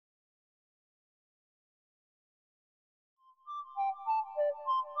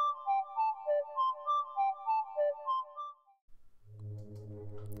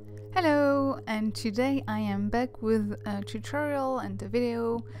Hello, and today I am back with a tutorial and a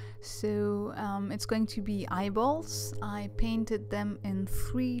video. So it's going to be eyeballs. I painted them in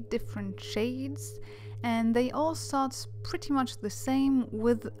 3 different shades and they all start pretty much the same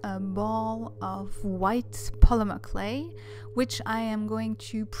with a ball of white polymer clay, which I am going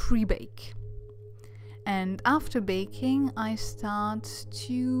to pre-bake. And after baking I start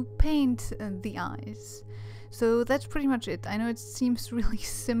to paint the eyes. So that's pretty much it. I know it seems really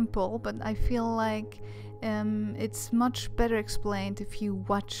simple, but I feel like it's much better explained if you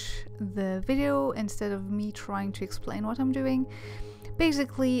watch the video instead of me trying to explain what I'm doing.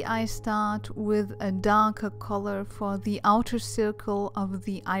 Basically, I start with a darker color for the outer circle of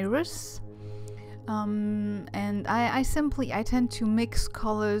the iris. And I tend to mix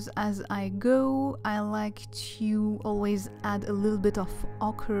colors as I go. I like to always add a little bit of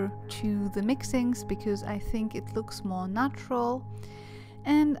ochre to the mixings because I think it looks more natural.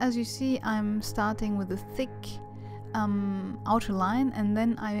 And as you see, I'm starting with a thick outer line, and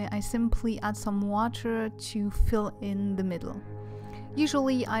then I simply add some water to fill in the middle.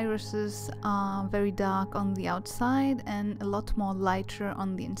 Usually irises are very dark on the outside and a lot more lighter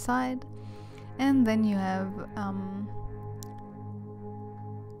on the inside. And then you have,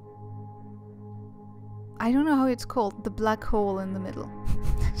 I don't know how it's called, the black hole in the middle.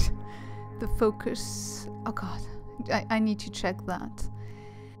 The focus, oh god, I need to check that.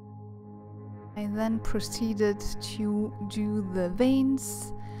 I then proceeded to do the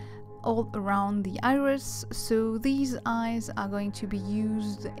veins all around the iris. So these eyes are going to be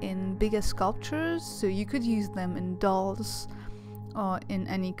used in bigger sculptures, so you could use them in dolls, or in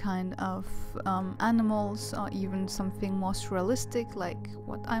any kind of animals, or even something more surrealistic like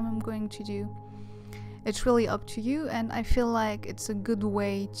what I'm going to do. It's really up to you, and I feel like it's a good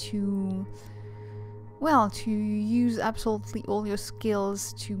way to, well, to use absolutely all your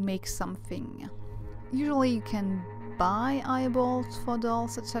skills to make something. Usually you can buy eyeballs for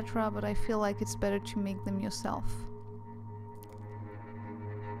dolls, etc., but I feel like it's better to make them yourself.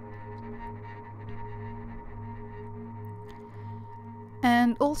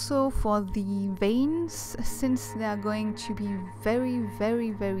 And also for the veins, since they are going to be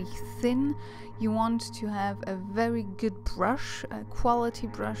very thin, you want to have a very good brush, a quality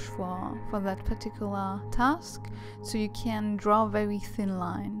brush for that particular task, so you can draw very thin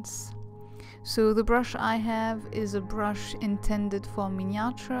lines. So the brush I have is a brush intended for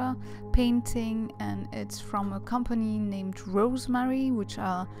miniature painting, and it's from a company named Rosemary, which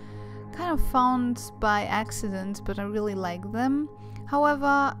are kind of found by accident, but I really like them.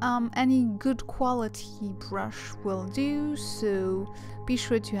 However, any good quality brush will do, so be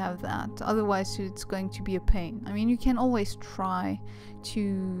sure to have that, otherwise it's going to be a pain. I mean, you can always try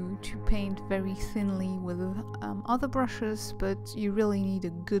to paint very thinly with other brushes, but you really need a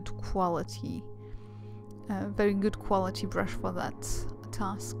good quality, very good quality brush for that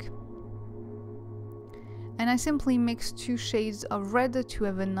task. And I simply mix 2 shades of red to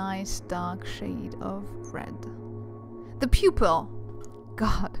have a nice dark shade of red. The pupil!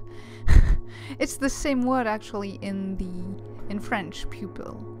 God, it's the same word actually in French,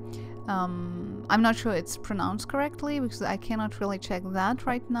 pupil. I'm not sure it's pronounced correctly because I cannot really check that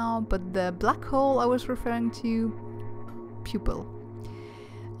right now, but the black hole I was referring to, pupil.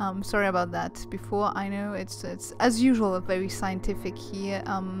 Sorry about that before. I know it's as usual very scientific here,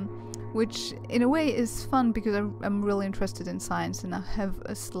 which in a way is fun because I'm really interested in science and I have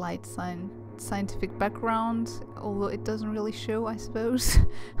a slight scientific background, although it doesn't really show, I suppose.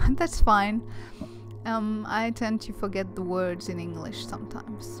 That's fine. I tend to forget the words in English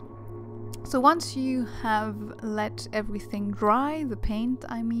sometimes. So once you have let everything dry, the paint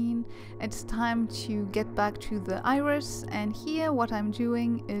I mean, it's time to get back to the iris, and here what I'm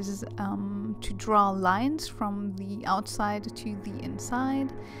doing is to draw lines from the outside to the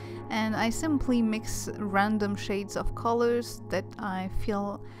inside, and I simply mix random shades of colors that I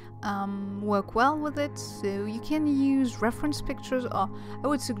feel work well with it. So you can use reference pictures, or I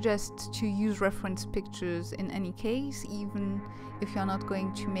would suggest to use reference pictures in any case, even if you're not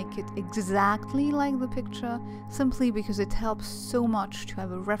going to make it exactly like the picture, simply because it helps so much to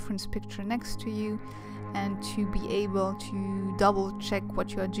have a reference picture next to you and to be able to double check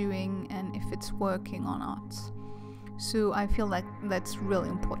what you're doing and if it's working or not. So I feel like that's really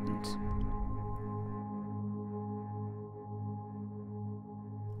important.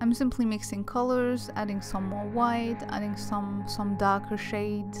 I'm simply mixing colors, adding some more white, adding some darker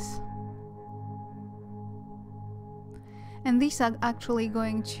shades. And these are actually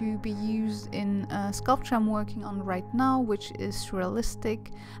going to be used in a sculpture I'm working on right now, which is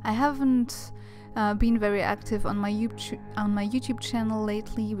surrealistic. I haven't been very active on my YouTube channel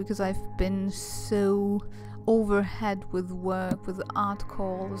lately, because I've been so overhead with work, with art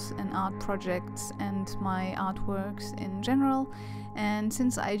calls and art projects and my artworks in general. And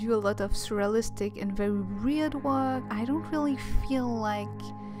since I do a lot of surrealistic and very weird work, I don't really feel like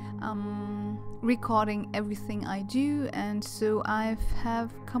recording everything I do, and so I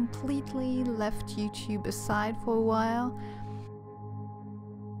have completely left YouTube aside for a while.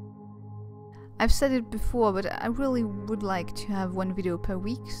 I've said it before, but I really would like to have one video per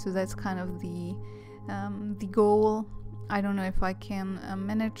week, so that's kind of the goal. I don't know if I can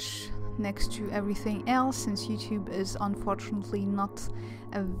manage next to everything else, since YouTube is unfortunately not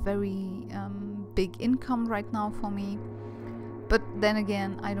a very big income right now for me. But then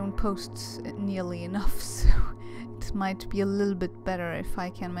again, I don't post nearly enough, so it might be a little bit better if I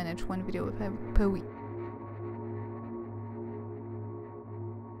can manage one video per week.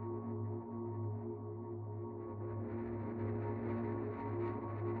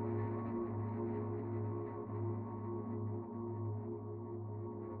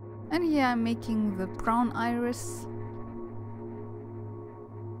 And here I'm making the brown iris.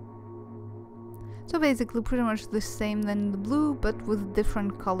 So basically pretty much the same than the blue, but with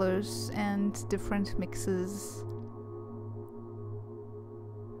different colors and different mixes.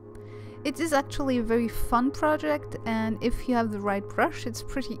 It is actually a very fun project, and if you have the right brush, it's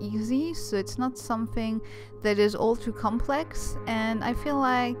pretty easy, so it's not something that is all too complex. And I feel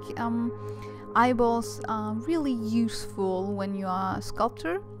like eyeballs are really useful when you are a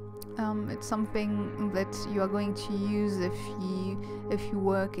sculptor. It's something that you are going to use if you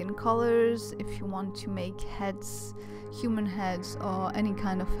work in colors, if you want to make heads, human heads, or any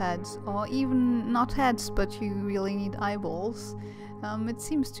kind of heads, or even not heads, but you really need eyeballs. It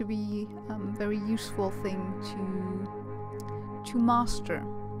seems to be a very useful thing to master.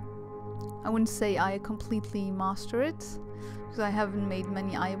 I wouldn't say I completely master it, because I haven't made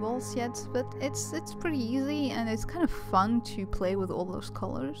many eyeballs yet, but it's pretty easy, and it's kind of fun to play with all those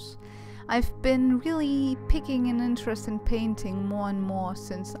colors. I've been really picking an interest in painting more and more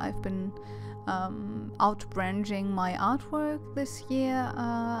since I've been outbranching my artwork this year.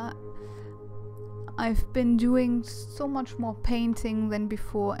 I've been doing so much more painting than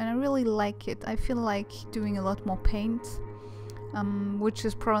before, and I really like it. I feel like doing a lot more paint. Which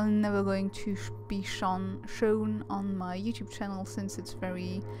is probably never going to be shown on my YouTube channel, since it's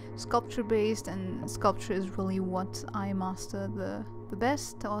very sculpture based, and sculpture is really what I master the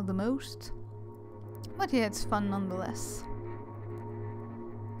best or the most. But yeah, it's fun nonetheless.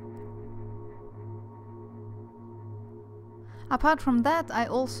 Apart from that, I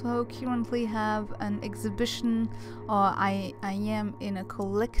also currently have an exhibition, or I am in a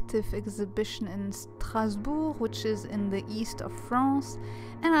collective exhibition in Strasbourg, which is in the east of France.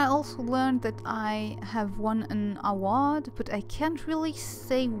 And I also learned that I have won an award, but I can't really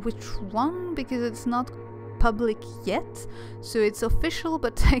say which one because it's not public yet. So it's official,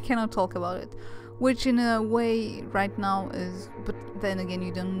 but I cannot talk about it. Which in a way right now is, but then again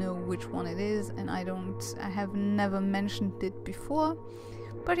you don't know which one it is, and I have never mentioned it before.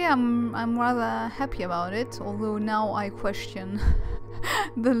 But yeah, I'm rather happy about it, although now I question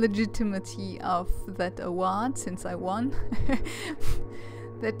the legitimacy of that award since I won.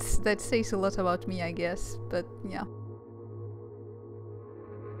 That says a lot about me, I guess, but yeah.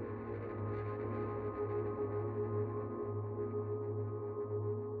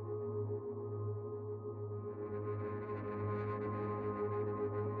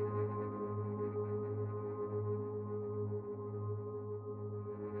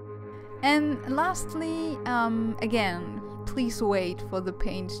 And lastly, again, please wait for the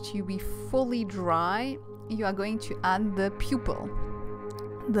paint to be fully dry. You are going to add the pupil,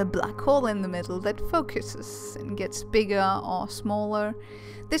 the black hole in the middle that focuses and gets bigger or smaller.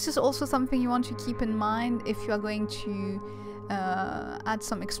 This is also something you want to keep in mind if you are going to add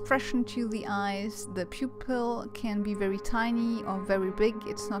some expression to the eyes. The pupil can be very tiny or very big.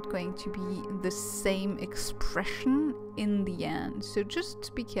 It's not going to be the same expression in the end, so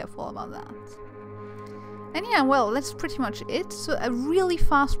just be careful about that. And yeah, well, that's pretty much it. So a really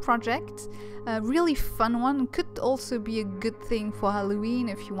fast project, a really fun one. Could also be a good thing for Halloween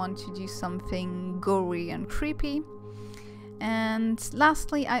if you want to do something gory and creepy. And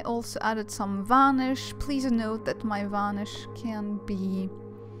lastly, I also added some varnish. Please note that my varnish can be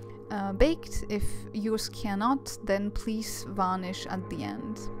baked. If yours cannot, then please varnish at the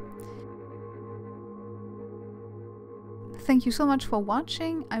end. Thank you so much for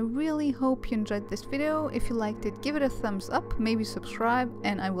watching. I really hope you enjoyed this video. If you liked it, give it a thumbs up, maybe subscribe,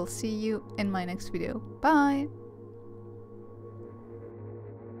 and I will see you in my next video. Bye!